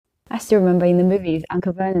still remember in the movies,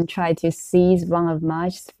 Uncle Vernon tried to seize one of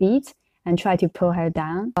Marge's feet and tried to pull her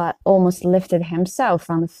down, but almost lifted himself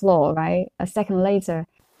from the floor, right? A second later,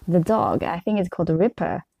 the dog, I think it's called the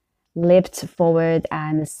Ripper, leaped forward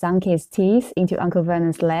and sunk his teeth into Uncle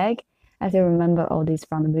Vernon's leg. I still remember all these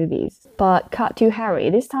from the movies. But cut to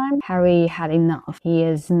Harry. This time, Harry had enough. He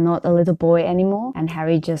is not a little boy anymore, and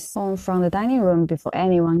Harry just saw from the dining room before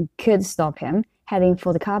anyone could stop him, heading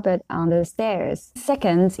for the cupboard under the stairs.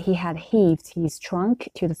 Second, he had heaved his trunk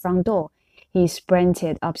to the front door. He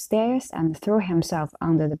sprinted upstairs and threw himself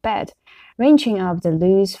under the bed, wrenching up the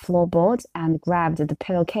loose floorboards and grabbed the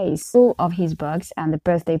pillowcase full of his books and the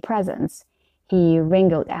birthday presents. He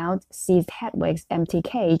wriggled out, seized Hedwig's empty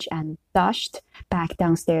cage, and dashed back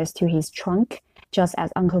downstairs to his trunk, just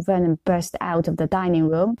as Uncle Vernon burst out of the dining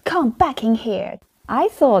room. "Come back in here!" I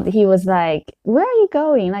thought he was like, "Where are you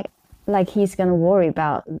going?" Like he's gonna worry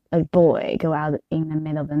about a boy go out in the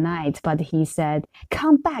middle of the night, but he said,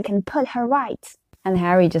 "Come back and put her right." And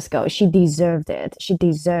Harry just goes, "She deserved it. She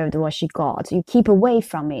deserved what she got. You keep away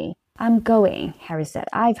from me." "I'm going," Harry said.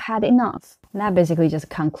 "I've had enough." And that basically just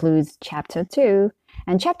concludes chapter 2.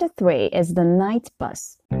 And chapter 3 is the night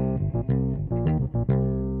bus.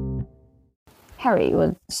 Harry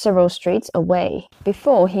was several streets away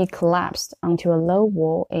before he collapsed onto a low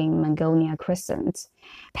wall in Mangonia Crescent,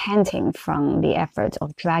 panting from the effort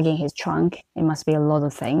of dragging his trunk. It must be a lot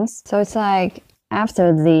of things. So it's like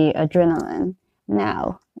after the adrenaline,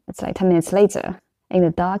 now it's like 10 minutes later. In the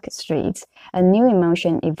dark streets, a new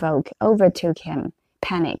emotion overtook him.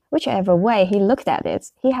 Panic. Whichever way he looked at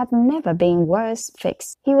it, he had never been worse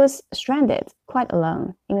fixed. He was stranded, quite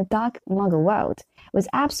alone, in a dark Muggle world, with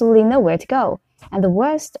absolutely nowhere to go. And the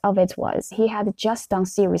worst of it was, he had just done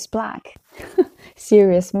Sirius Black.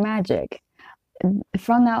 Sirius Magic.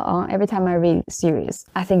 From now on, every time I read Sirius,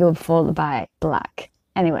 I think it will follow by Black.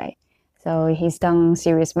 Anyway, so he's done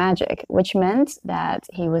Sirius Magic, which meant that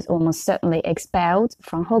he was almost certainly expelled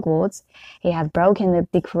from Hogwarts. He had broken the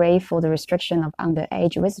decree for the restriction of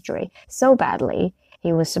underage wizardry so badly,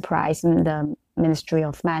 he was surprised the Ministry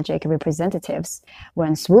of Magic representatives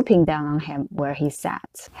weren't swooping down on him where he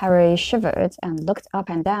sat. Harry shivered and looked up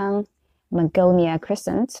and down Mangonia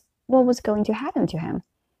Crescent. What was going to happen to him?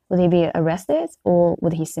 Would he be arrested, or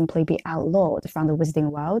would he simply be outlawed from the wizarding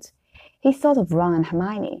world? He thought of Ron and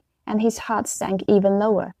Hermione, and his heart sank even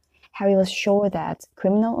lower. Harry was sure that,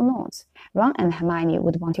 criminal or not, Ron and Hermione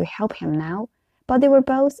would want to help him now, but they were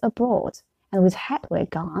both abroad, and with Hedwig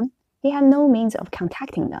gone, he had no means of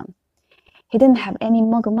contacting them. He didn't have any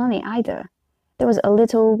Muggle money either. There was a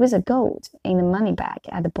little wizard gold in the money bag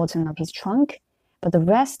at the bottom of his trunk, but the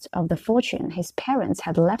rest of the fortune his parents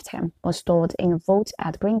had left him was stored in a vault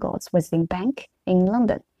at Gringotts Wizarding Bank in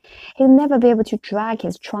London. He'd never be able to drag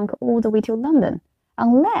his trunk all the way to London,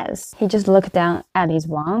 unless he just looked down at his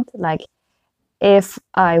wand, like, if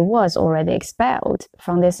I was already expelled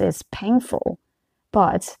from this is painful,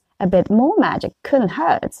 but a bit more magic couldn't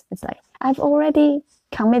hurt. It's like, I've already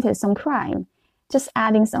committed some crime. Just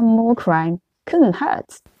adding some more crime couldn't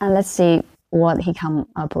hurt. And let's see what he come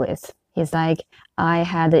up with. He's like, I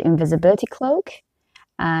had the invisibility cloak,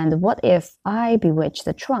 and what if I bewitched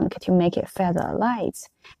the trunk to make it feather light,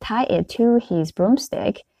 tie it to his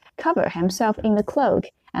broomstick, cover himself in the cloak,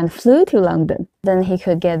 and flew to London. Then he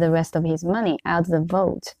could get the rest of his money out of the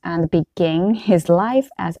vault and begin his life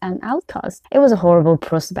as an outcast. It was a horrible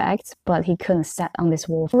prospect, but he couldn't sit on this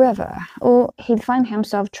wall forever. Or he'd find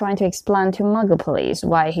himself trying to explain to Muggle police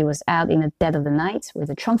why he was out in the dead of the night with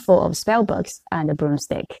a trunk full of spellbooks and a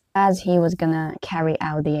broomstick. As he was gonna carry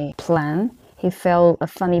out the plan, he felt a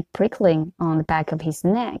funny prickling on the back of his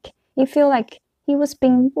neck. He felt like he was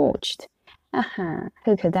being watched.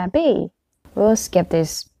 Who could that be? We'll skip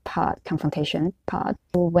this confrontation part,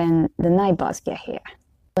 when the night bus get here.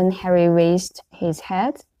 When Harry raised his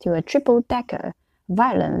head to a triple-decker,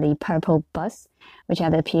 violently purple bus, which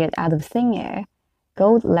had appeared out of thin air,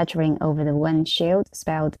 gold lettering over the windshield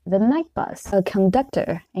spelled "The Night Bus." A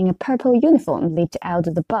conductor in a purple uniform leaped out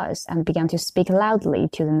of the bus and began to speak loudly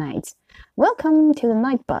to the night. "Welcome to the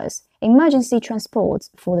night bus. Emergency transport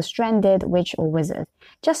for the stranded witch or wizard.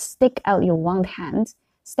 Just stick out your wand hand.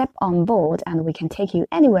 Step on board and we can take you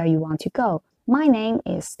anywhere you want to go. My name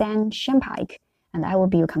is Stan Shanpike, and I will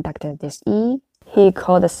be your conductor this E." He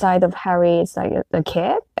caught the sight of Harry. It's like a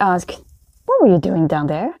kid. Asked, "What were you doing down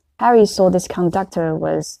there?" Harry saw this conductor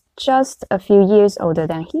was just a few years older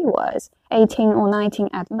than he was, 18 or 19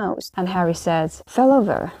 at most. And Harry says, "Fell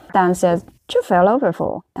over." Dan says, "What you fell over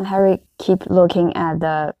for?" And Harry keep looking at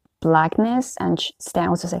the blackness, and Stan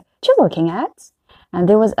also said, "What you looking at?" And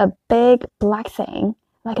there was a big black thing,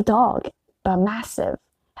 like a dog, but massive,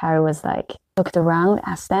 Harry looked around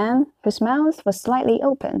at Stan, whose mouth was slightly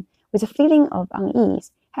open, with a feeling of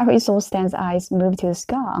unease. Harry saw Stan's eyes move to the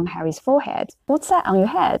scar on Harry's forehead. What's that on your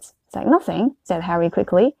head? It's like nothing, said Harry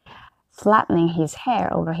quickly, flattening his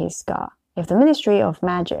hair over his scar. If the Ministry of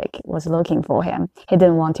Magic was looking for him, he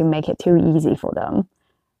didn't want to make it too easy for them.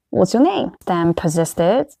 What's your name? Stan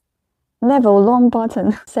persisted. Neville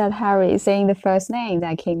Longbottom, said Harry, saying the first name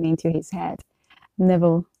that came into his head.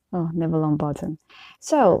 Neville Longbottom.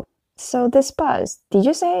 So this bus, did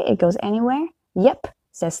you say it goes anywhere? Yep,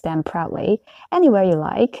 said Stan proudly. Anywhere you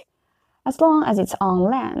like, as long as it's on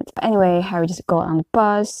land. But anyway, Harry just got on the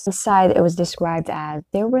bus. Inside, it was described as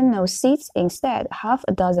there were no seats. Instead, half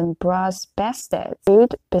a dozen brass bedsteads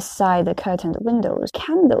stood beside the curtained windows.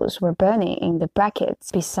 Candles were burning in the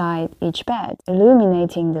brackets beside each bed,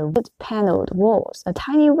 illuminating the wood-paneled walls. A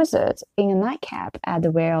tiny wizard in a nightcap at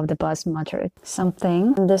the rear of the bus muttered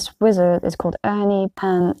something. This wizard is called Ernie,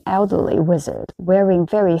 an elderly wizard, wearing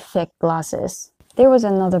very thick glasses. There was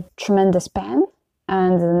another tremendous bang.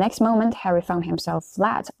 And the next moment, Harry found himself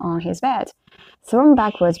flat on his bed, thrown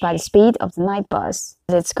backwards by the speed of the night bus.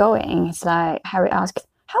 As it's going, it's like Harry asked,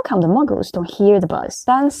 how come the muggles don't hear the bus?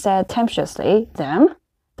 Stan said tempestuously, them?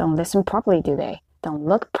 Don't listen properly, do they? Don't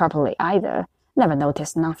look properly either. Never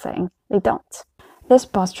notice nothing. They don't. This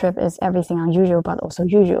bus trip is everything unusual but also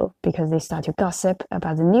usual, because they start to gossip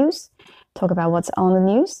about the news, talk about what's on the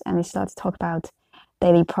news, and they start to talk about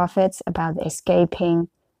daily profits, about the escaping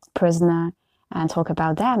prisoner, and talk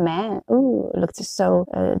about that man. Ooh, looked so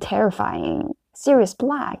terrifying. Sirius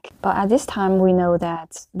Black. But at this time, we know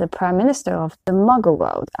that the Prime Minister of the Muggle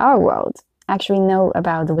world, our world, actually know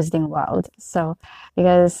about the Wizarding world. So,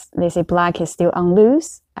 because they say Black is still on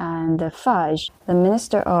loose, and Fudge, the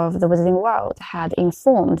Minister of the Wizarding world, had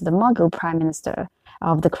informed the Muggle Prime Minister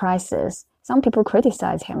of the crisis. Some people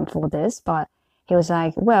criticize him for this, but he was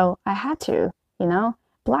like, well, I had to, you know?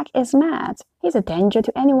 Black is mad. He's a danger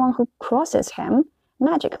to anyone who crosses him,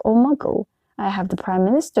 magic or muggle. I have the Prime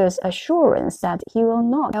Minister's assurance that he will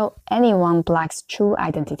not tell anyone Black's true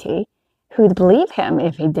identity. Who'd believe him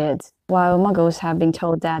if he did? While muggles have been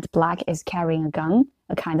told that Black is carrying a gun,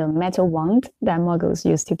 a kind of metal wand that muggles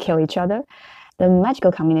use to kill each other, the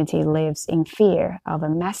magical community lives in fear of a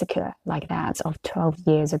massacre like that of 12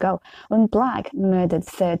 years ago, when Black murdered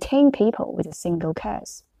 13 people with a single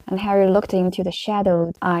curse. And Harry looked into the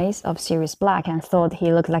shadowed eyes of Sirius Black and thought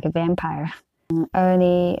he looked like a vampire.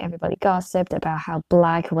 Ernie, everybody gossiped about how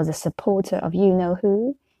Black was a supporter of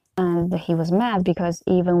you-know-who, and he was mad because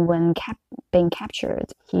even when being captured,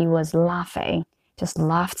 he was laughing, just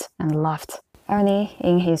laughed and laughed. Ernie,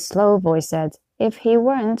 in his slow voice, said, if he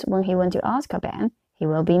weren't when he went to Azkaban, he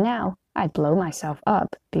will be now. I'd blow myself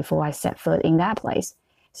up before I set foot in that place.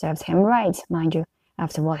 Served him right, mind you,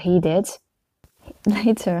 after what he did.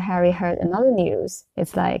 Later, Harry heard another news.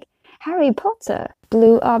 It's like, Harry Potter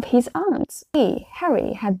blew up his aunt.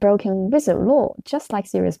 Harry had broken wizard law, just like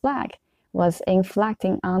Sirius Black. Was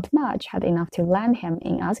inflicting Aunt March had enough to land him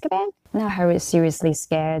in Azkaban? Now Harry is seriously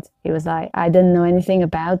scared. He was like, I didn't know anything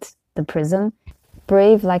about the prison.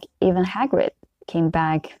 Brave like even Hagrid came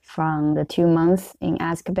back from the 2 months in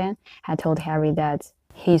Azkaban, had told Harry that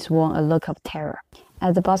he's worn a look of terror.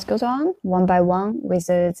 As the bus goes on, one by one,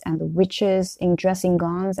 wizards and witches in dressing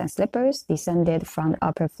gowns and slippers descended from the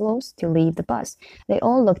upper floors to leave the bus. They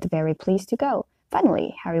all looked very pleased to go.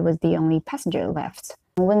 Finally, Harry was the only passenger left.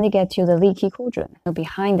 When they get to the Leaky Cauldron,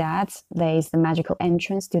 behind that lays the magical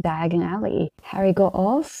entrance to Diagon Alley. Harry got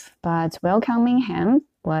off, but welcoming him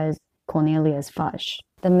was Cornelius Fudge,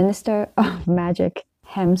 the Minister of Magic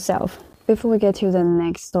himself. Before we get to the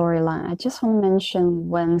next storyline, I just want to mention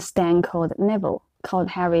when Stan called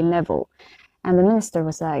Harry Neville, and the minister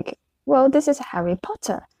was like, well, this is Harry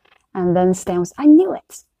Potter. And then Stan was, I knew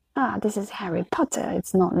it. This is Harry Potter,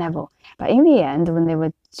 it's not Neville. But in the end, when they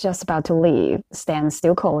were just about to leave, Stan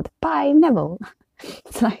still called, bye, Neville.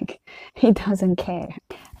 It's like, he doesn't care.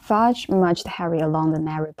 Fudge marched Harry along the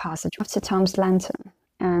narrow passage up to Tom's lantern,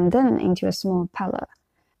 and then into a small parlor.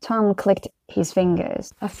 Tom clicked his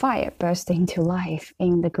fingers. A fire burst into life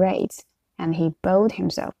in the grate, and he bowed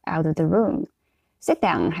himself out of the room. Sit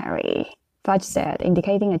down, Harry, Fudge said,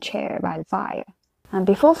 indicating a chair by the fire. And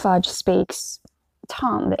before Fudge speaks,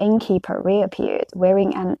 Tom, the innkeeper, reappeared,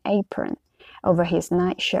 wearing an apron over his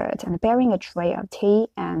nightshirt and bearing a tray of tea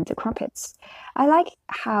and crumpets. I like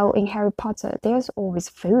how in Harry Potter there's always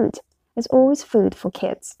food. There's always food for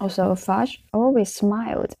kids. Also, Fudge always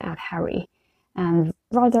smiled at Harry, and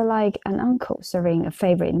rather like an uncle serving a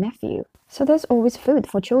favorite nephew. So there's always food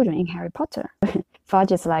for children in Harry Potter.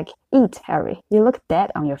 Fudge is like, eat, Harry. You look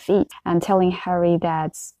dead on your feet. And telling Harry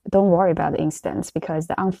that don't worry about the incidents because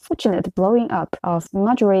the unfortunate blowing up of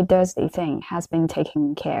Marjorie Dursley thing has been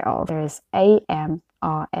taken care of. There is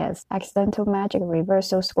AMRS, Accidental Magic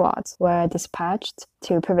Reversal Squads, were dispatched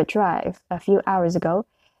to Privet Drive a few hours ago.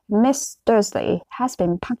 Miss Dursley has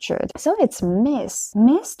been punctured. So it's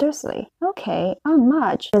Miss Dursley. Okay, Aunt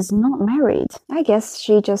Marge is not married. I guess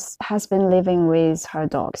she just has been living with her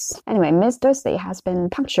dogs. Anyway, Miss Dursley has been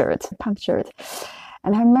punctured.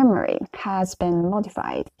 And her memory has been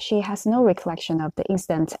modified. She has no recollection of the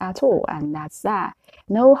incident at all, and that's that.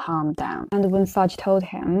 No harm done. And when Fudge told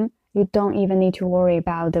him, you don't even need to worry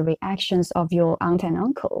about the reactions of your aunt and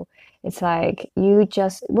uncle. It's like, you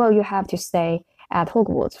have to stay at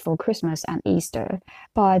Hogwarts for Christmas and Easter.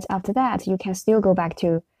 But after that, you can still go back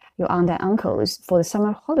to your aunt and uncle's for the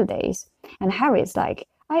summer holidays. And Harry's like,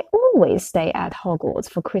 I always stay at Hogwarts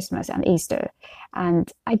for Christmas and Easter.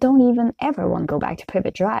 And I don't even ever want to go back to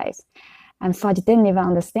Privet Drive. And Fudge didn't even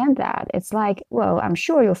understand that. It's like, well, I'm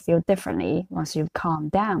sure you'll feel differently once you've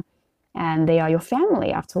calmed down. And they are your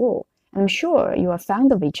family after all. I'm sure you are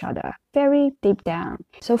fond of each other, very deep down.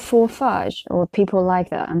 So for Fudge, or people like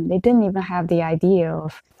that, they didn't even have the idea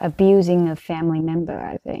of abusing a family member,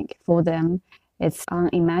 I think. For them, it's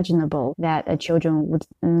unimaginable that children would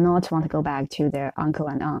not want to go back to their uncle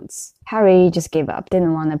and aunts. Harry just gave up,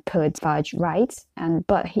 didn't want to put Fudge right,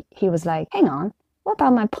 but he was like, hang on, what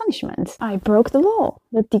about my punishment? I broke the law,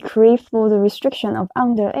 the decree for the restriction of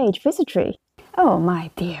underage visitry. Oh,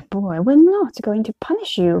 my dear boy, we're not going to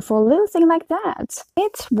punish you for a little thing like that.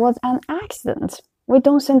 It was an accident. We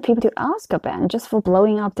don't send people to Azkaban just for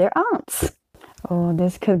blowing up their aunts. Oh,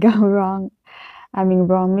 this could go wrong. I mean,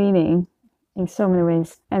 wrong meaning in so many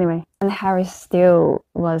ways. Anyway, and Harry still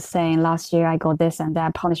was saying, last year I got this and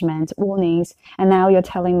that punishment, warnings, and now you're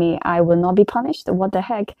telling me I will not be punished? What the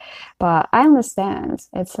heck? But I understand.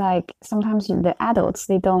 It's like sometimes the adults,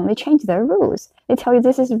 they change their rules. They tell you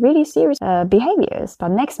this is really serious behaviors, but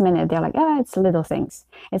next minute they're like, it's little things.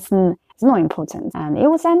 It's not important. And it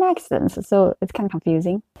was an accident, so it's kind of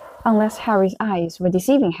confusing. Unless Harry's eyes were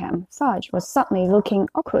deceiving him, Fudge was suddenly looking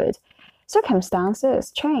awkward. Circumstances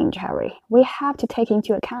change, Harry. We have to take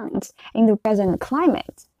into account in the present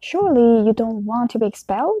climate. Surely you don't want to be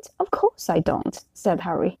expelled? Of course I don't, said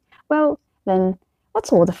Harry. Well, then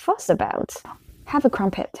what's all the fuss about? Have a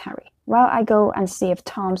crumpet, Harry, while I go and see if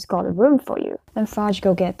Tom's got a room for you. Then Fudge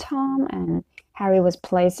go get Tom, and Harry was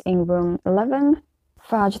placed in room 11.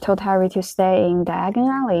 Fudge told Harry to stay in Diagon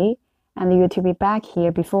Alley and you to be back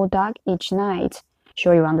here before dark each night.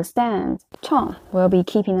 Sure you understand. Tom will be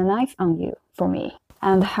keeping an eye on you for me.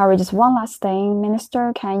 And Harry, just one last thing,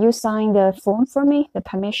 Minister, can you sign the form for me, the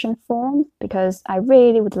permission form? Because I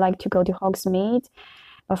really would like to go to Hogsmeade.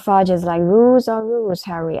 But Fudge is like, rules are rules,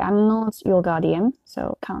 Harry. I'm not your guardian,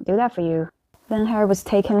 so can't do that for you. Then Harry was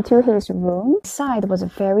taken to his room. Inside was a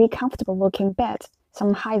very comfortable looking bed,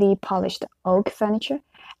 some highly polished oak furniture,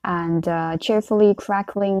 and cheerfully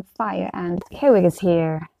crackling fire. And Hedwig is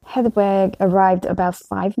here. Hedwig arrived about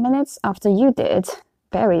 5 minutes after you did.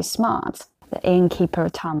 Very smart, the innkeeper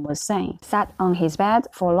Tom was saying. Sat on his bed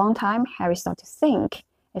for a long time, Harry started to think.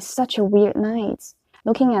 It's such a weird night.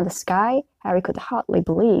 Looking at the sky, Harry could hardly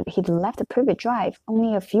believe he'd left Privet Drive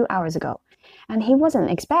only a few hours ago. And he wasn't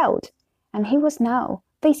expelled. And he was now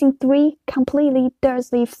facing 3 completely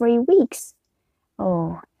Dursley-free weeks.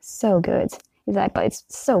 Oh, so good. He's like, but it's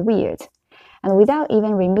so weird. And without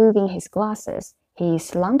even removing his glasses, he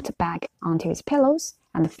slumped back onto his pillows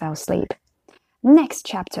and fell asleep. Next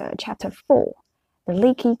chapter, chapter 4, The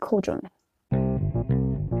Leaky Cauldron.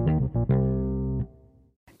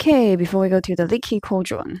 Okay, before we go to the Leaky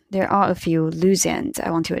Cauldron, there are a few loose ends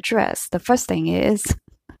I want to address. The first thing is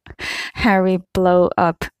Harry blow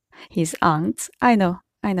up his aunt. I know.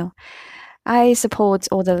 I support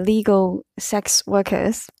all the legal sex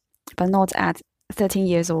workers, but not at 13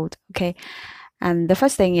 years old, okay? And the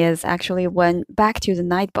first thing is actually went back to the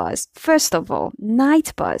night bus. First of all,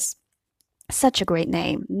 night bus. Such a great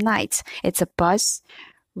name, night. It's a bus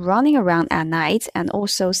running around at night and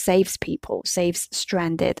also saves people, saves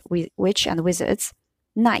stranded witch and wizards.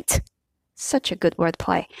 Night. Such a good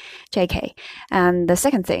wordplay. JK. And the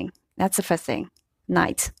second thing, that's the first thing.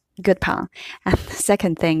 Night. Good pun. And the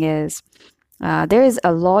second thing is there is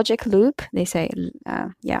a logic loop. They say,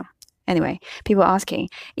 Anyway, people asking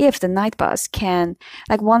if the night bus can,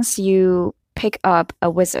 like once you pick up a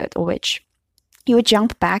wizard or witch, you would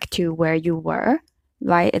jump back to where you were,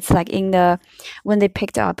 right? It's like when they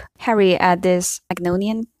picked up Harry at this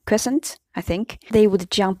Magnolian crescent, I think, they would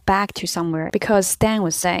jump back to somewhere because Stan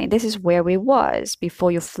was saying, this is where we was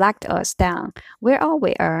before you flagged us down. Where are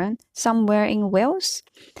we, Aaron? Somewhere in Wales?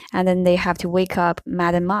 And then they have to wake up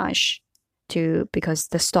Madame Marsh because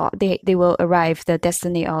they will arrive the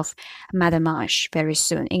destiny of Madame Marsh very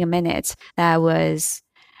soon, in a minute. That was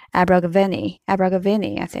Abergavenny,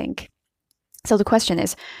 I think. So the question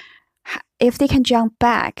is, if they can jump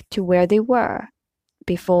back to where they were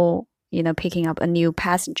before, picking up a new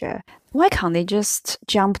passenger, why can't they just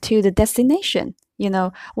jump to the destination?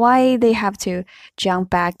 Why they have to jump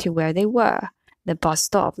back to where they were, the bus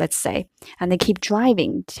stop, let's say, and they keep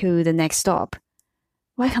driving to the next stop?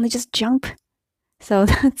 Why can't they just jump? So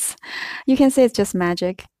you can say it's just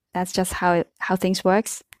magic. That's just how things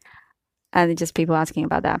works. And just people asking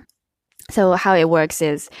about that. So how it works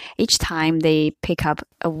is each time they pick up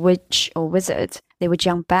a witch or wizard, they would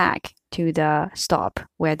jump back to the stop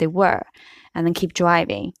where they were and then keep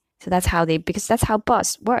driving. So because that's how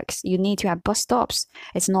bus works. You need to have bus stops.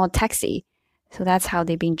 It's not taxi. So that's how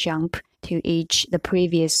they've been jump to the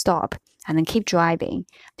previous stop and then keep driving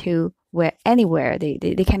to anywhere.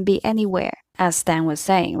 They can be anywhere, as Stan was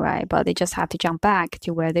saying, right? But they just have to jump back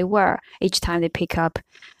to where they were each time they pick up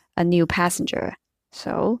a new passenger.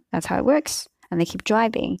 So that's how it works. And they keep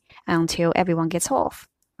driving until everyone gets off,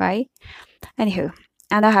 right? Anywho,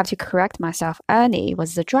 and I have to correct myself. Ernie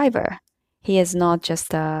was the driver. He is not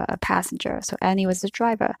just a passenger. So Ernie was the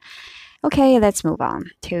driver. Okay, let's move on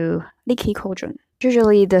to Leaky Cauldron.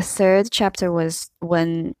 Usually the third chapter was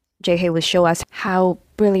when J.K. would show us how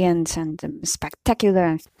brilliant and spectacular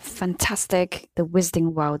and fantastic the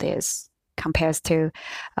Wizarding world is compares to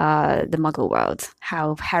the Muggle world.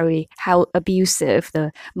 How abusive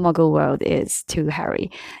the Muggle world is to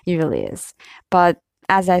Harry, usually is. But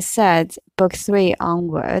as I said, book 3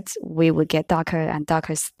 onwards, we would get darker and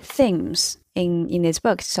darker themes in this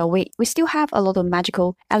book. So we still have a lot of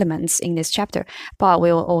magical elements in this chapter, but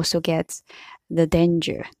we will also get the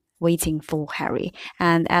danger waiting for Harry.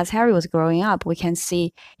 And as Harry was growing up, we can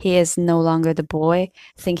see he is no longer the boy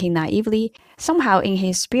thinking naively. Somehow in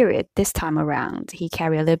his spirit this time around, he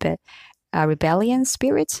carried a little bit rebellion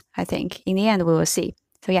spirit, I think. In the end, we will see.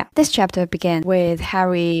 So yeah, this chapter began with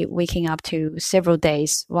Harry waking up to several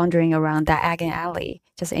days wandering around Diagon Alley,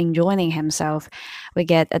 just enjoying himself. We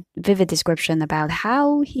get a vivid description about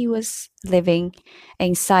how he was living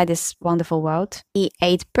inside this wonderful world. He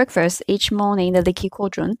ate breakfast each morning in the Leaky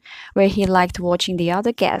Cauldron, where he liked watching the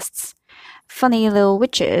other guests. Funny little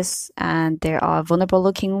witches, and there are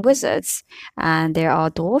vulnerable-looking wizards, and there are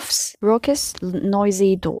dwarfs, raucous,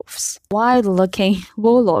 noisy dwarfs, wild-looking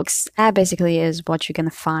warlocks. That basically is what you're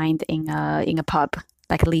gonna find in a pub,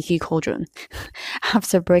 like a Leaky Cauldron.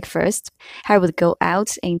 After breakfast, Harry would go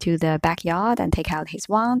out into the backyard and take out his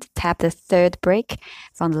wand, tap the third brick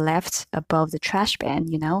from the left above the trash bin,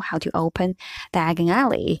 how to open Diagon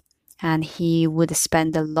Alley. And he would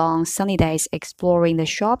spend the long sunny days exploring the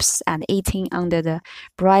shops and eating under the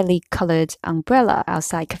brightly colored umbrella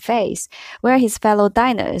outside cafes, where his fellow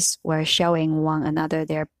diners were showing one another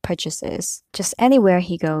their purchases. Just anywhere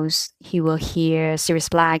he goes, he will hear Sirius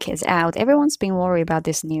Black is out. Everyone's been worried about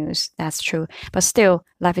this news. That's true. But still,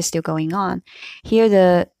 life is still going on. Here,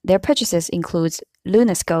 their purchases includes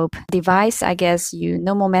Lunoscope device. I guess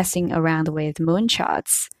no more messing around with moon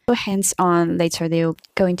charts. So hence on later they're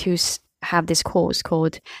going to have this course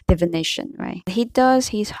called divination, right? He does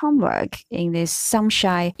his homework in this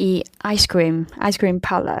Sunshine ice cream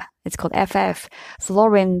parlor. It's called FF,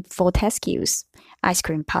 Florian Fortescue's ice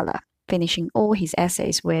cream parlor, finishing all his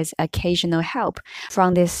essays with occasional help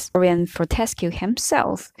from this Florian Fortescue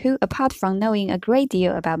himself, who, apart from knowing a great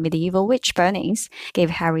deal about medieval witch burnings, gave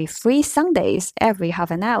Harry free Sundays every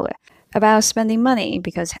half an hour. About spending money,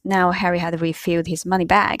 because now Harry had refilled his money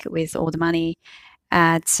bag with all the money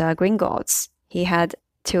at Gringotts. He had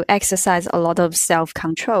to exercise a lot of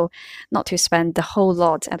self-control, not to spend the whole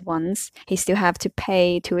lot at once. He still have to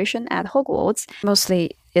pay tuition at Hogwarts.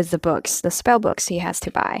 Mostly is the spell books he has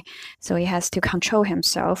to buy. So he has to control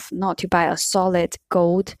himself not to buy a solid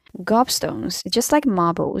gold gobstones, just like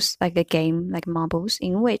marbles, like a game like marbles,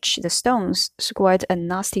 in which the stones squirt a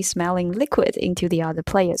nasty smelling liquid into the other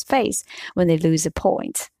player's face when they lose a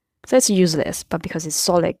point. So it's useless, but because it's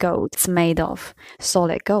solid gold, it's made of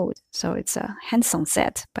solid gold. So it's a handsome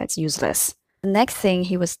set, but it's useless. The next thing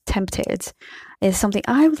he was tempted is something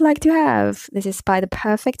I would like to have. This is by the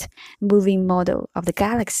perfect moving model of the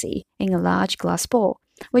galaxy in a large glass ball,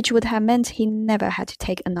 which would have meant he never had to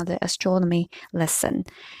take another astronomy lesson.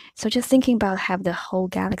 So just thinking about have the whole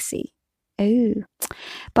galaxy Oh.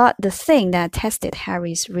 But the thing that tested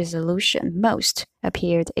Harry's resolution most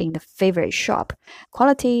appeared in the favorite shop,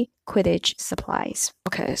 quality Quidditch supplies.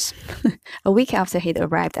 Because a week after he'd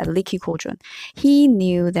arrived at Leaky Cauldron, he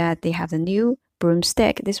knew that they have the new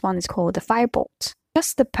broomstick. This one is called the Firebolt.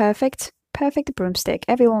 Just the perfect broomstick.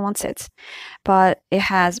 Everyone wants it. But it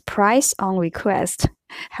has price on request.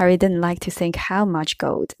 Harry didn't like to think how much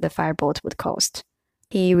gold the Firebolt would cost.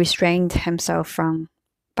 He restrained himself from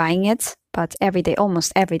buying it, but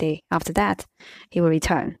almost every day after that, he will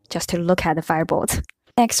return just to look at the Firebolt.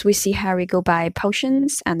 Next, we see Harry go buy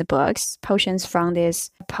potions and the books. Potions from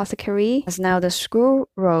this apothecary, as now the screw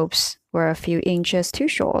ropes were a few inches too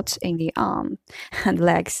short in the arm and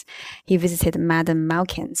legs. He visited Madame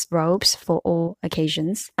Malkin's robes for all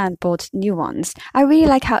occasions and bought new ones. I really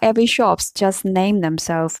like how every shops just name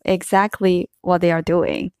themselves exactly what they are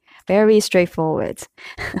doing. Very straightforward.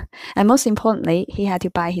 And most importantly, he had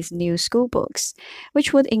to buy his new school books,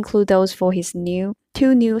 which would include those for his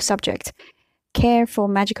two new subjects, care for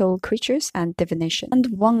magical creatures and divination. And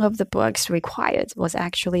one of the books required was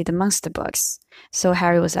actually the monster books. So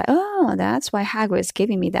Harry was like, oh, that's why Hagrid's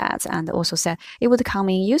giving me that, and also said it would come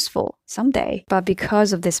in useful someday. But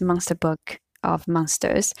because of this monster book of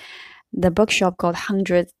monsters, the bookshop got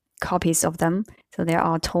 100 copies of them. So there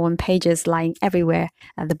are torn pages lying everywhere,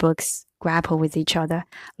 and the books grapple with each other,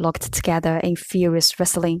 locked together in furious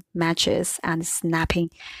wrestling matches and snapping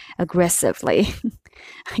aggressively.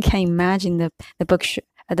 I can imagine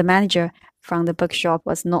the manager from the bookshop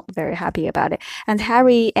was not very happy about it. And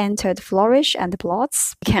Harry entered Flourish and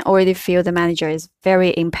Blots. You can already feel the manager is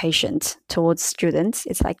very impatient towards students.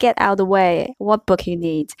 It's like, get out of the way, what book you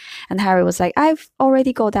need? And Harry was like, I've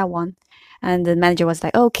already got that one. And the manager was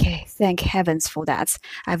like, okay, thank heavens for that.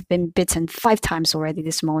 I've been bitten 5 times already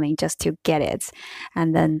this morning just to get it.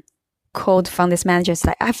 And then quote from this manager is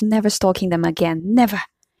like, I've never stalking them again. Never.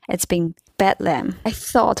 It's been bedlam. I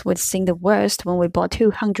thought we'd seen the worst when we bought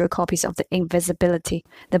 200 copies of the Invisible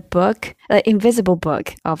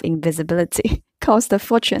Book of Invisibility. Cost a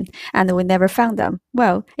fortune, and we never found them.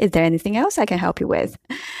 Well, is there anything else I can help you with?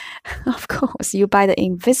 Of course, you buy the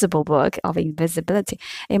Invisible Book of Invisibility.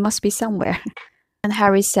 It must be somewhere. And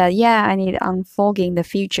Harry said, yeah, I need Unfogging the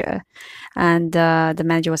Future. And the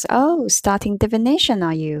manager was, oh, starting divination,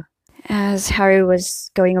 are you? As Harry was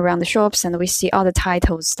going around the shops, and we see other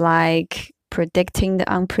titles like Predicting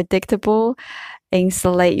the Unpredictable,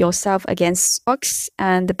 Insulate Yourself Against Stocks,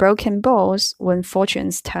 and The Broken Balls When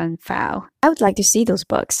Fortunes Turn Foul. I would like to see those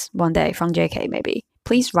books one day from JK maybe.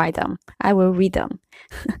 Please write them. I will read them.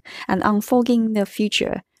 And Unfogging the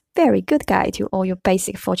Future. Very good guide to all your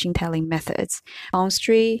basic fortune-telling methods. Palm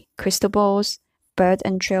tree, crystal balls, bird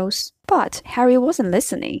entrails. But Harry wasn't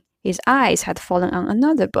listening. His eyes had fallen on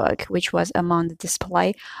another book, which was among the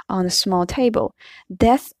display on a small table.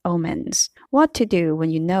 Death Omens. What to do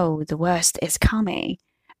when you know the worst is coming.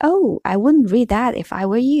 Oh, I wouldn't read that if I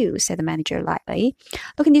were you, said the manager lightly,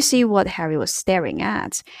 looking to see what Harry was staring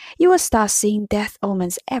at. You will start seeing death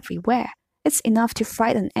omens everywhere. It's enough to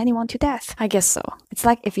frighten anyone to death. I guess so. It's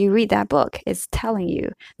like if you read that book, it's telling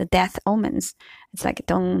you the death omens. It's like,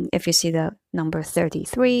 if you see the number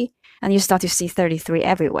 33, and you start to see 33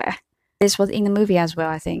 everywhere. This was in the movie as well,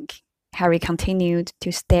 I think. Harry continued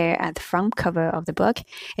to stare at the front cover of the book.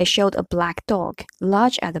 It showed a black dog,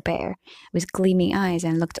 large as a bear, with gleaming eyes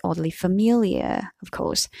and looked oddly familiar, of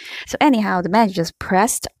course. So anyhow, the manager just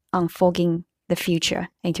pressed Unfogging the Future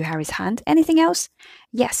into Harry's hand. Anything else?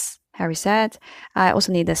 Yes, Harry said. I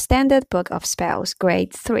also need the Standard Book of Spells,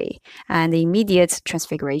 Grade 3, and the Immediate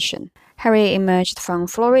Transfiguration. Harry emerged from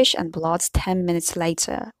Flourish and Blots 10 minutes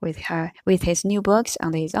later with his new books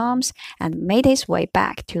under his arms and made his way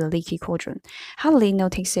back to the Leaky Cauldron, hardly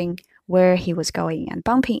noticing where he was going and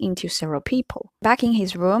bumping into several people. Back in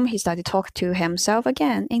his room, he started to talk to himself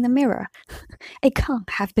again in the mirror. It can't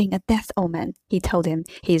have been a death omen, he told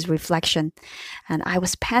his reflection. And I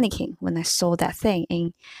was panicking when I saw that thing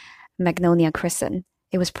in Magnolia Crescent.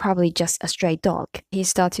 It was probably just a stray dog. He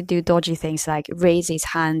started to do dodgy things like raise his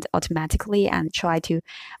hand automatically and try to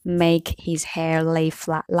make his hair lie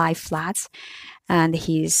flat. And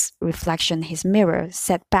his reflection, his mirror,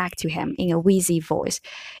 said back to him in a wheezy voice,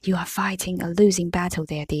 "You are fighting a losing battle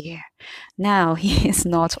there, dear." Now he is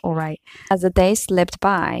not all right. As the days slipped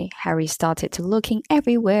by, Harry started to looking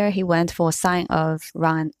everywhere he went for a sign of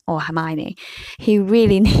Ron or Hermione. He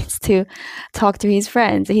really needs to talk to his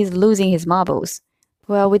friends. He's losing his marbles.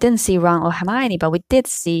 Well, we didn't see Ron or Hermione, but we did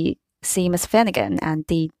see Seamus Finnegan and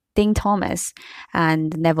the Dean Thomas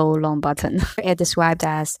and Neville Longbottom. It described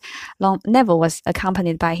as Neville was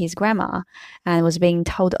accompanied by his grandma and was being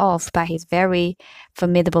told off by his very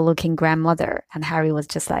formidable-looking grandmother. And Harry was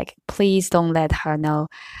just like, please don't let her know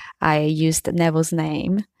I used Neville's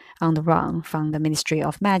name on the run from the Ministry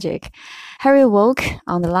of Magic. Harry woke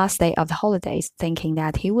on the last day of the holidays thinking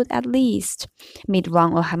that he would at least meet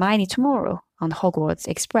Ron or Hermione tomorrow on the Hogwarts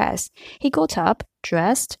Express. He got up,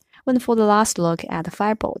 dressed, went for the last look at the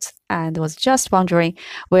firebolt, and was just wondering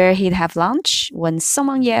where he'd have lunch when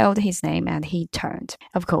someone yelled his name and he turned.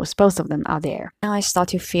 Of course, both of them are there. Now I start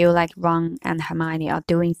to feel like Ron and Hermione are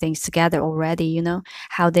doing things together already, you know,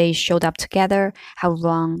 how they showed up together, how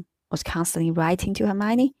Ron was constantly writing to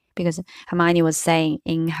Hermione. Because Hermione was saying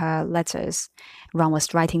in her letters, Ron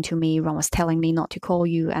was writing to me, Ron was telling me not to call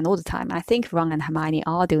you, and all the time. I think Ron and Hermione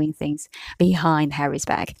are doing things behind Harry's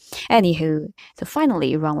back. Anywho, so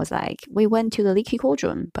finally Ron was like, we went to the Leaky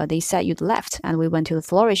Cauldron, but they said you'd left, and we went to the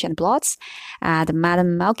Flourish and Blots at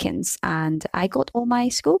Madame Malkin's, and I got all my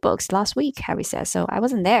school books last week, Harry said, so I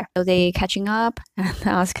wasn't there. So they catching up and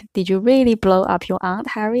asked, did you really blow up your aunt,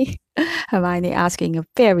 Harry? Hermione asking a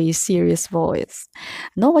very serious voice.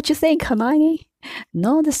 Know what you think, Hermione?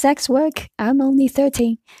 No, the sex work. I'm only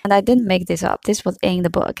 13. And I didn't make this up. This was in the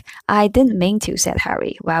book. I didn't mean to, said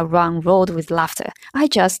Harry, while Ron roared with laughter. I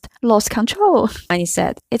just lost control. Hermione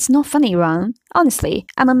said, it's not funny, Ron. Honestly,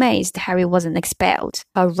 I'm amazed Harry wasn't expelled.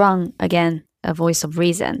 But Ron, again, a voice of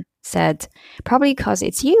reason, said, probably because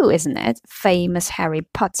it's you, isn't it? Famous Harry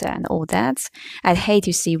Potter and all that. I'd hate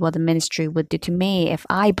to see what the ministry would do to me if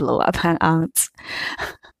I blew up an aunt.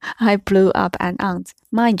 I blew up an aunt.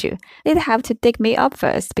 Mind you, they'd have to dig me up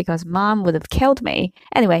first because Mom would have killed me.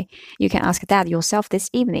 Anyway, you can ask Dad yourself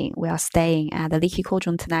this evening. We are staying at the Leaky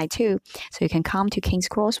Cauldron tonight too, so you can come to King's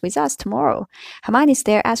Cross with us tomorrow. Hermione's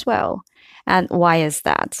there as well. And why is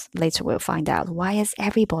that? Later we'll find out. Why is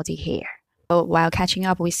everybody here? While catching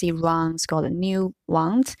up, we see Ron's got a new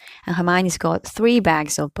wand and Hermione's got 3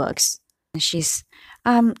 bags of books. And she's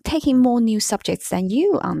taking more new subjects than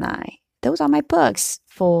you, aren't I? Those are my books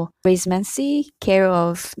for Raismancy, Care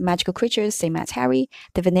of Magical Creatures, same as Harry,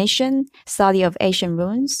 Divination, Study of Ancient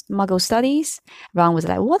Runes, Muggle Studies. Ron was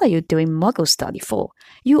like, what are you doing Muggle study for?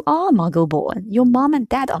 You are Muggle born. Your mom and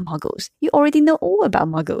dad are Muggles. You already know all about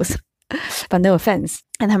Muggles. But no offense.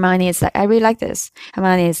 And Hermione is like, I really like this.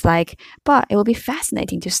 Hermione is like, but it will be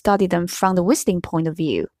fascinating to study them from the Wizarding point of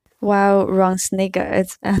view. While Ron sniggered,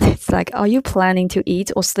 and it's like, are you planning to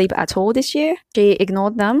eat or sleep at all this year? She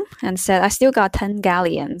ignored them and said, I still got 10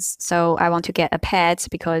 galleons, so I want to get a pet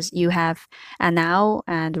because you have an owl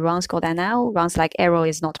and Ron's got an owl. Ron's like, Arrow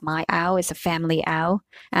is not my owl, it's a family owl,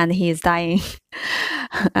 and he is dying.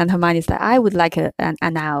 And Hermione's like, I would like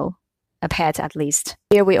an owl. A pet at least.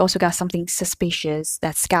 Here we also got something suspicious.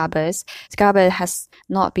 That's Scabbers. Scabbers has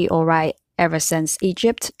not been alright ever since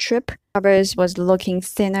Egypt trip. Scabbers was looking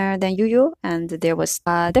thinner than usual and there was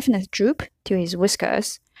a definite droop to his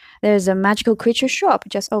whiskers. There's a magical creature shop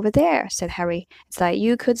just over there, said Harry. It's like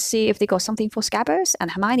you could see if they got something for Scabbers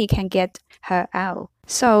and Hermione can get her owl.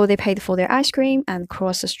 So they paid for their ice cream and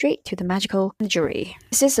crossed the street to the magical menagerie.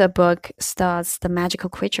 This is a book starts the magical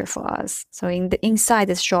creature for us. So inside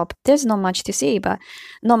this shop, there's not much to see, but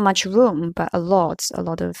not much room, but a lot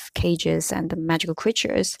of cages and magical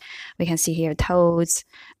creatures. We can see here toads,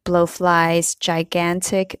 blowflies,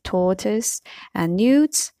 gigantic tortoise, and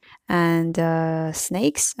newts, and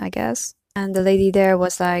snakes, I guess. And the lady there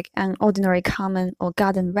was like, an ordinary common or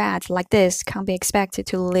garden rat like this can't be expected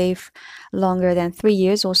to live longer than 3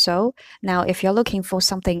 years or so. Now, if you're looking for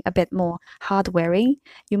something a bit more hard-wearing,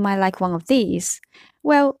 you might like one of these.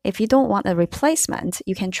 Well, if you don't want a replacement,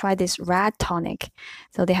 you can try this rat tonic.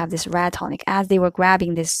 So they have this rat tonic. As they were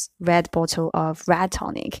grabbing this red bottle of rat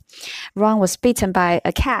tonic, Ron was bitten by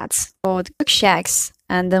a cat called Crookshanks,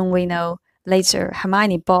 and then we know later,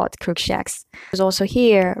 Hermione bought Crookshanks. It was also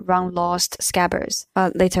here Ron lost Scabbers,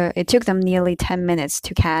 but later it took them nearly 10 minutes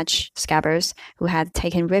to catch Scabbers, who had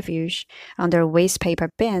taken refuge under a wastepaper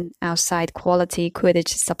bin outside Quality Quidditch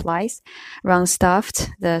Supplies. Ron stuffed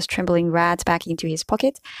the trembling rat back into his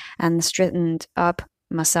pocket and straightened up,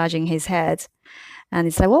 massaging his head. And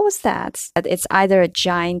it's like, what was that? It's either a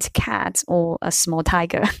giant cat or a small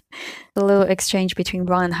tiger. The little exchange between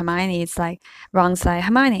Ron and Hermione, it's like, Ron's like,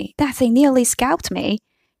 Hermione, that thing nearly scalped me.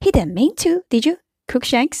 He didn't mean to, did you,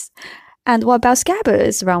 Crookshanks? And what about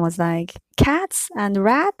Scabbers? Ron was like, cats and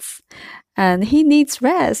rats? And he needs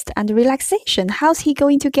rest and relaxation. How's he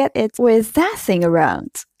going to get it with that thing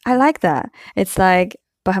around? I like that. It's like,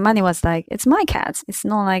 But Hermione was like, it's my cat. It's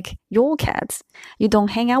not like your cat. You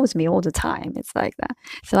don't hang out with me all the time. It's like that.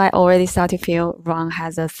 So I already start to feel Ron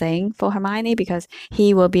has a thing for Hermione because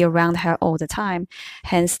he will be around her all the time.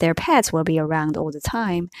 Hence, their pets will be around all the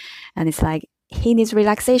time. And it's like, he needs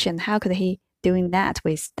relaxation. How could he doing that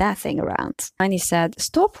with that thing around? Hermione said,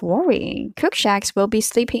 stop worrying. Crookshanks will be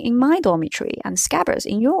sleeping in my dormitory and Scabbers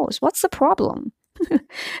in yours. What's the problem?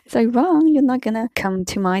 It's like, Ron, you're not gonna come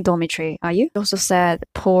to my dormitory, are you? He also said,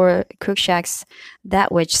 poor Crookshanks,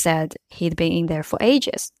 that witch said he'd been in there for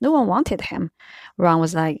ages. No one wanted him. Ron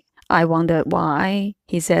was like, I wonder why,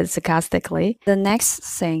 he said sarcastically. The next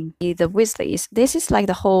thing, the Weasleys. This is like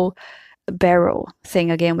the whole barrel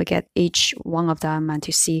thing again. We get each one of them and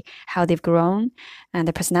to see how they've grown and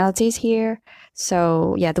their personalities here.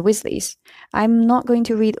 So yeah, the Weasleys. I'm not going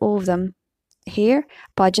to read all of them here,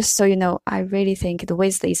 but just so you know, I really think the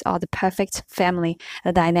Weasleys are the perfect family.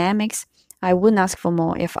 The dynamics, I wouldn't ask for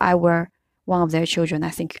more. If I were one of their children,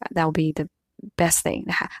 I think that would be the best thing.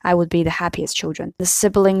 I would be the happiest children. The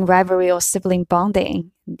sibling rivalry or sibling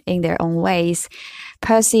bonding in their own ways.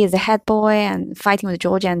 Percy is the head boy and fighting with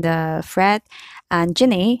George and Fred, and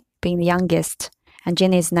Ginny being the youngest. And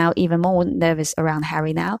Ginny is now even more nervous around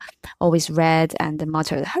Harry now, always read and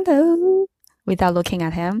muttered, hello, without looking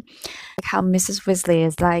at him. Like how Mrs. Weasley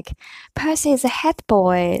is like, Percy is a head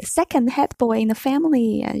boy, second head boy in the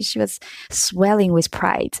family. And she was swelling with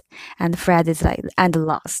pride. And Fred is like, and the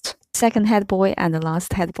last. Second head boy and the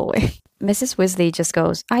last head boy. Mrs. Weasley just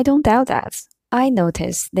goes, I don't doubt that. I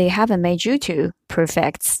noticed they haven't made you two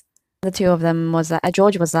prefects. The two of them was like,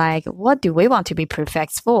 George was like, what do we want to be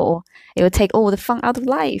prefects for? It would take all the fun out of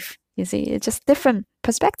life. You see, it's just different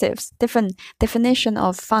perspectives, different definition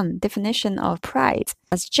of fun, definition of pride.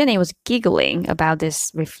 As Ginny was giggling about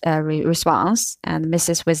this response, and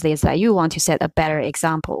Mrs. Weasley is like, you want to set a better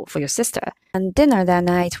example for your sister. And dinner that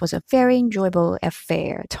night was a very enjoyable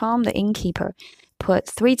affair. Tom, the innkeeper, put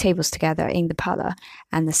 3 tables together in the parlor,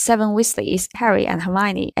 and the 7 Weasleys, Harry and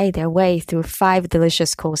Hermione, ate their way through 5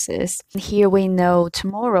 delicious courses. Here we know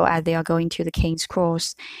tomorrow, as they are going to the King's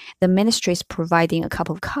Cross, the ministry is providing a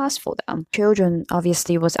couple of cars for them. Children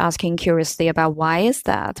obviously was asking curiously about why is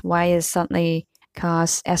that? Why is suddenly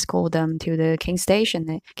cars escort them to the King's Station,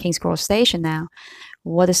 the King's Cross Station now?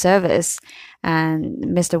 What a service. And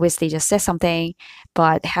Mr. Weasley just said something,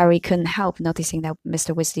 but Harry couldn't help noticing that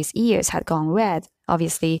Mr. Weasley's ears had gone red.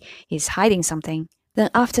 Obviously, he's hiding something. Then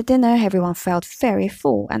after dinner, everyone felt very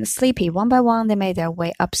full and sleepy. One by one, they made their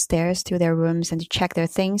way upstairs to their rooms and to check their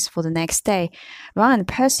things for the next day. Ron and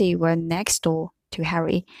Percy were next door to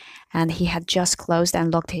Harry, and he had just closed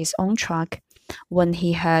and locked his own trunk when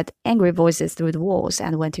he heard angry voices through the walls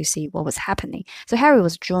and went to see what was happening. So Harry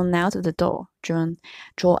was drawn out of the door, drawn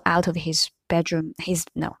out of his bedroom,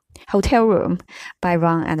 hotel room by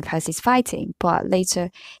Ron and Percy's fighting. But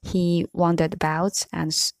later he wandered about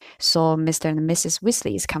and saw Mr. and Mrs.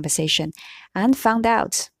 Weasley's conversation and found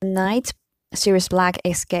out the night Sirius Black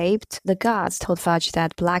escaped, the guards told Fudge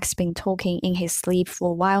that Black's been talking in his sleep for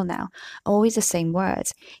a while now. Always the same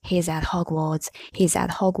words. He's at Hogwarts. He's at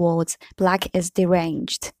Hogwarts. Black is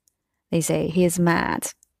deranged. They say he is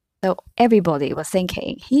mad. So everybody was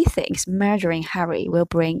thinking, he thinks murdering Harry will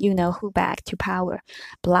bring you-know-who back to power.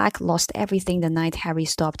 Black lost everything the night Harry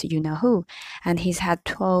stopped you-know-who, and he's had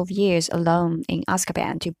 12 years alone in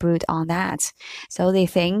Azkaban to brood on that. So they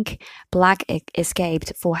think Black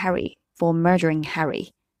escaped for Harry, for murdering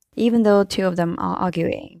Harry. Even though 2 of them are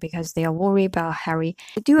arguing because they are worried about Harry,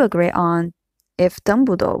 they do agree on if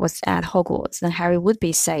Dumbledore was at Hogwarts, then Harry would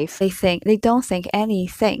be safe. They don't think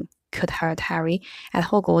anything could hurt Harry at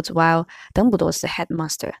Hogwarts while Dumbledore's the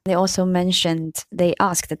headmaster. They also mentioned they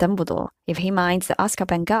asked Dumbledore if he minds the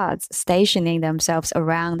Azkaban guards stationing themselves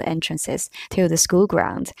around the entrances to the school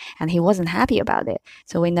ground, and he wasn't happy about it.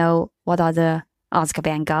 So we know what are the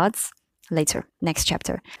Azkaban guards later, next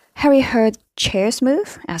chapter. Harry heard chairs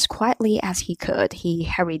move. As quietly as he could, he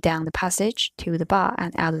hurried down the passage to the bar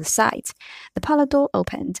and out of sight. The parlor door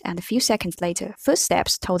opened, and a few seconds later,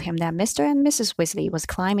 footsteps told him that Mr. and Mrs. Weasley was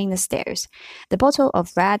climbing the stairs. The bottle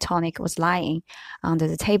of red tonic was lying under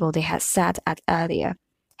the table they had sat at earlier.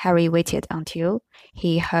 Harry waited until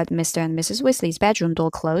he heard Mr. and Mrs. Weasley's bedroom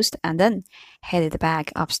door closed and then headed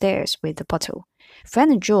back upstairs with the bottle. Fred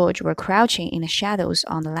and George were crouching in the shadows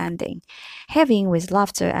on the landing, heaving with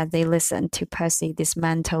laughter as they listened to Percy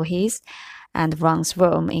dismantle his and Ron's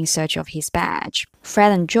room in search of his badge.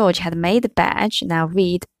 Fred and George had made the badge now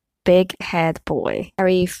read big head boy.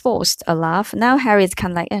 Harry forced a laugh. Now Harry is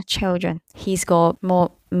kind of like children. He's got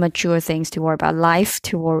more mature things to worry about, life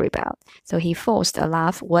to worry about. So he forced a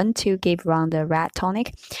laugh, went to give Ron the rat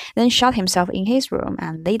tonic, then shut himself in his room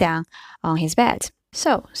and lay down on his bed.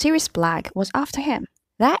 So Sirius Black was after him.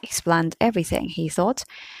 That explained everything, he thought.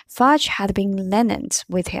 Fudge had been lenient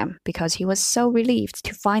with him because he was so relieved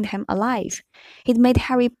to find him alive. He'd made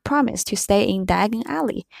Harry promise to stay in Diagon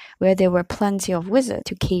Alley, where there were plenty of wizards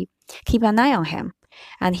to keep an eye on him.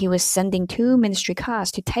 And he was sending 2 ministry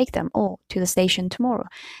cars to take them all to the station tomorrow,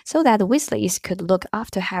 so that the Weasleys could look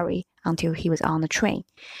after Harry until he was on the train.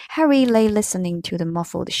 Harry lay listening to the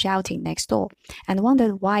muffled shouting next door and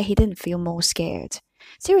wondered why he didn't feel more scared.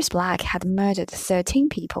 Sirius Black had murdered 13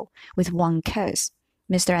 people with one curse.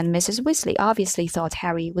 Mr. and Mrs. Weasley obviously thought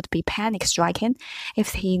Harry would be panic-stricken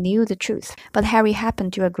if he knew the truth, but Harry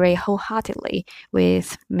happened to agree wholeheartedly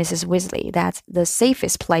with Mrs. Weasley that the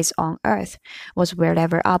safest place on Earth was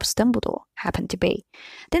wherever Albus Dumbledore happened to be.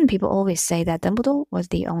 Didn't people always say that Dumbledore was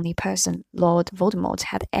the only person Lord Voldemort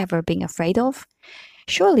had ever been afraid of?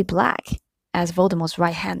 Surely Black, as Voldemort's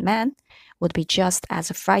right-hand man, would be just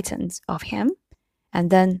as frightened of him. And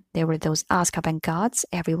then there were those Azkaban guards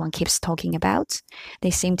everyone keeps talking about. They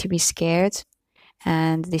seem to be scared,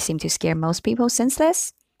 and they seem to scare most people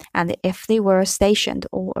senseless. And if they were stationed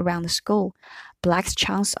all around the school, Black's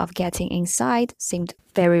chance of getting inside seemed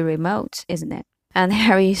very remote, isn't it? And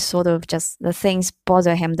Harry sort of just, the things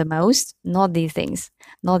bother him the most, not these things.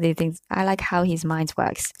 I like how his mind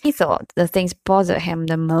works. He thought the things bother him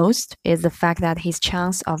the most is the fact that his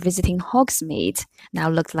chance of visiting Hogsmeade now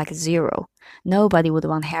looked like 0. Nobody would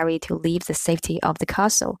want Harry to leave the safety of the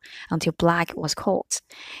castle until Black was caught.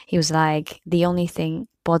 He was like, the only thing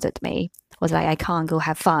bothered me was like, I can't go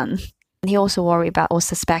have fun. And he also worried about or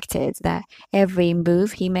suspected that every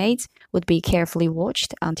move he made would be carefully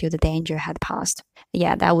watched until the danger had passed.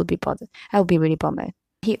 Yeah, that would be bothered. That would be really bummed.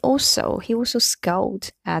 He also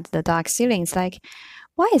scowled at the dark ceiling. It's like,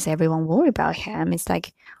 why is everyone worried about him? It's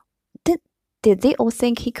like, did they all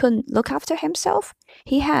think he couldn't look after himself?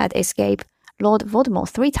 He had escaped Lord Voldemort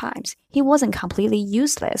 3 times. He wasn't completely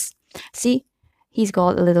useless. See, he's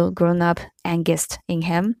got a little grown-up angst in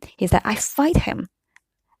him. He's like, I fight him.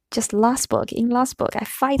 Just last book, I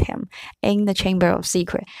fight him in the Chamber of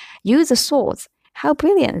Secret. Use the swords. How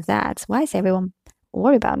brilliant is that? Why is everyone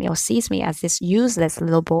worried about me or sees me as this useless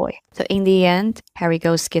little boy? So in the end, Harry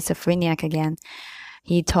goes schizophrenic again.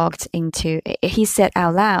 He said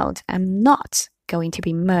out loud, I'm not going to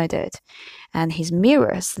be murdered. And his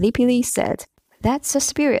mirror sleepily said, that's a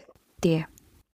spirit, dear.